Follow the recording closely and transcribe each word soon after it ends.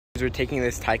We're taking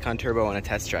this Taycan Turbo on a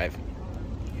test drive.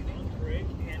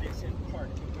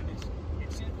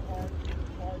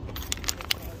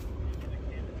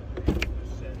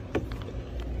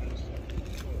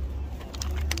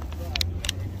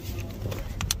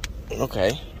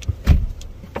 Okay.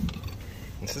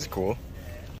 This is cool.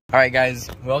 Alright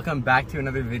guys, welcome back to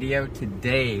another video.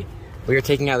 Today, we are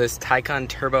taking out this Taycan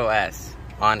Turbo S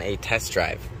on a test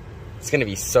drive. It's gonna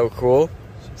be so cool.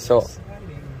 So,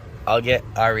 I'll get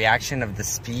a reaction of the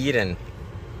speed and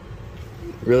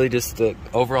really just the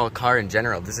overall car in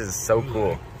general. This is so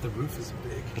cool. The roof is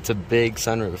big. It's a big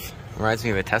sunroof. Reminds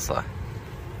me of a Tesla.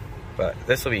 But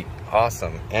this will be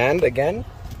awesome. And again,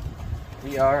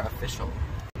 we are official.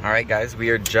 Alright guys, we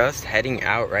are just heading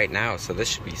out right now, so this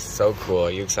should be so cool.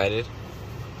 Are you excited?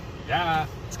 Yeah.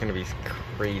 It's gonna be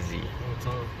crazy.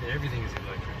 Well, everything is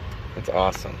electric. It's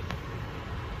awesome.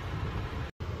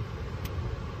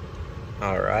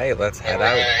 Alright, let's head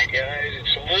out. Alright guys,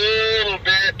 it's a little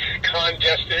bit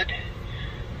congested.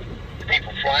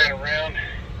 People flying around,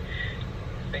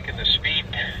 thinking the speed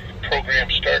program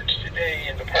starts today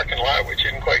in the parking lot, which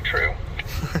isn't quite true.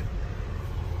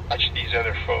 Watch these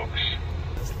other folks.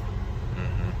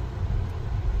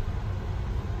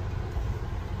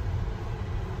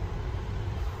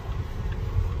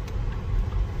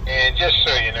 And just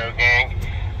so you know, gang,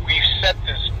 we've set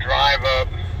this drive up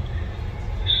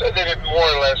so that it more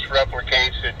or less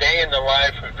replicates a day in the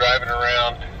life of driving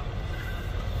around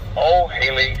Old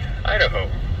Haley, Idaho.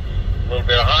 A little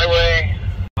bit of highway.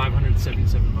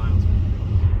 577 miles.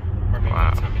 Or maybe Wow.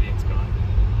 that's how many it's gone.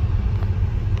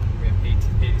 We have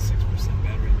 86%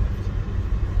 battery left.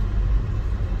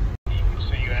 You can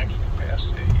see you actually passed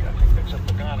I think that's a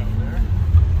Pagano there.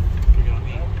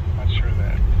 Pagani? Not sure of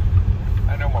that.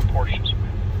 I know my Porsches,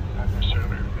 not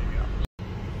necessarily everything else.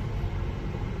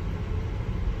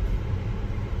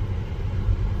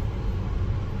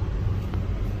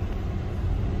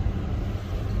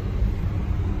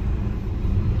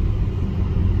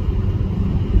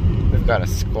 We've got a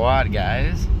squad,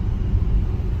 guys.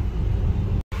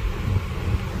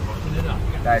 Working it up,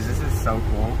 Guys, this is so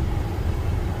cool.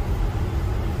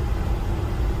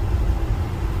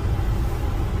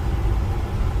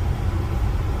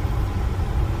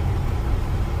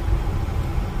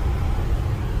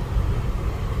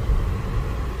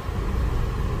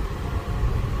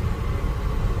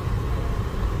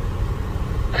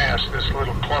 Past this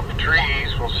little clump of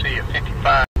trees, we'll see a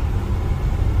 55.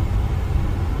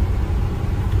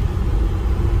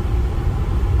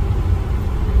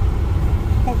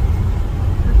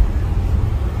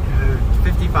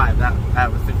 55,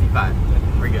 that was 55.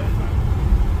 We're good.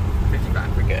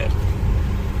 55, we're good.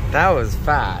 That was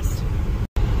fast.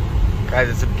 Guys,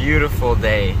 it's a beautiful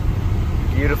day.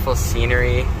 Beautiful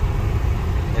scenery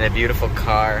and a beautiful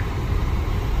car.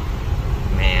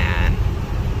 Man,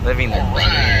 living the dream.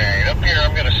 Alright, up here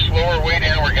I'm going to slow our way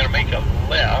down. We're going to make a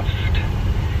left.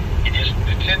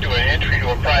 It's into an entry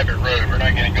to a private road. We're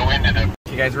not going to go into the...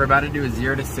 Okay guys, we're about to do a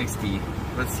 0 to 60.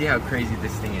 Let's see how crazy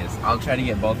this thing is. I'll try to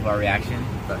get both of our reaction,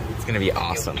 but it's gonna be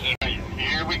awesome.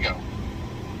 Here we go.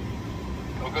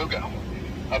 Go, go, go.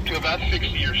 Up to about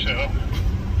 60 or so.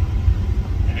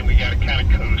 And then we got to kind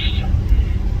of coast.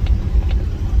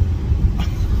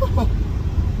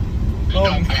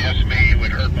 Don't pass me, it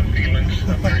would hurt my feelings.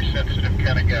 I'm a very sensitive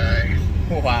kind of guy.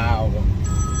 Wow.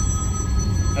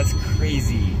 That's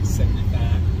crazy.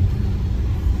 75.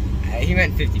 He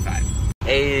meant 55.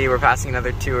 Hey, we're passing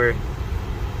another tour.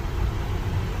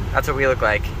 That's what we look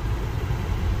like.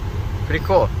 Pretty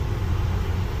cool.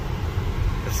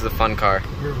 This is a fun car.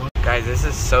 Guys, this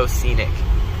is so scenic.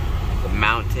 The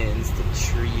mountains, the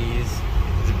trees.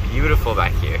 It's beautiful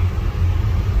back here.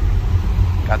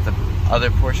 Got the other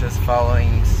Porsches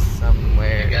following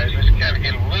somewhere. You guys, let's kind of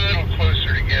get a little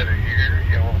closer together here.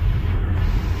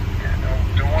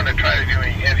 Don't want to try to do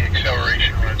any heavy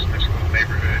acceleration runs in this little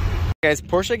neighborhood. Guys,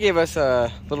 Porsche gave us a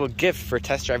little gift for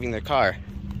test driving their car.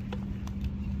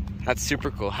 That's super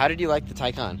cool. How did you like the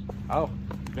Taycan? Oh,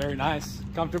 very nice.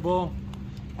 Comfortable.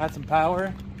 Had some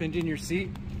power. Pinned in your seat.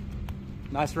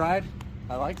 Nice ride.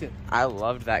 I liked it. I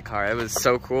loved that car. It was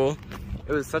so cool.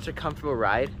 It was such a comfortable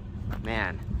ride.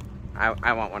 Man,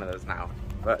 I want one of those now.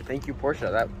 But thank you,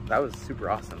 Porsche. That was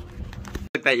super awesome.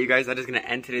 With that, you guys, that is going to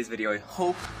end today's video. I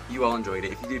hope you all enjoyed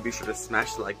it. If you did, be sure to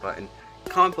smash the like button,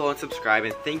 comment below, and subscribe.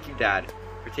 And thank you, Dad,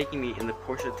 for taking me in the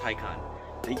Porsche Taycan.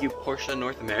 Thank you, Porsche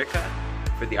North America,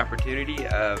 for the opportunity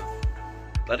of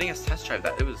letting us test drive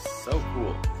that. It was so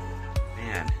cool.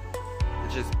 Man,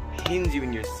 it just pins you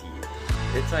in your seat.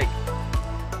 It's like,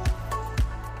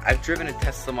 I've driven a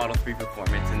Tesla Model 3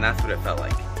 Performance, and that's what it felt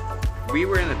like. We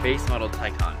were in the base model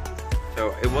Taycan, so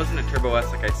So it wasn't a Turbo S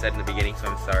like I said in the beginning, so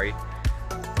I'm sorry.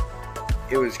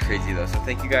 It was crazy though, so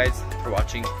thank you guys for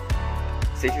watching.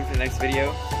 Stay tuned for the next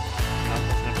video.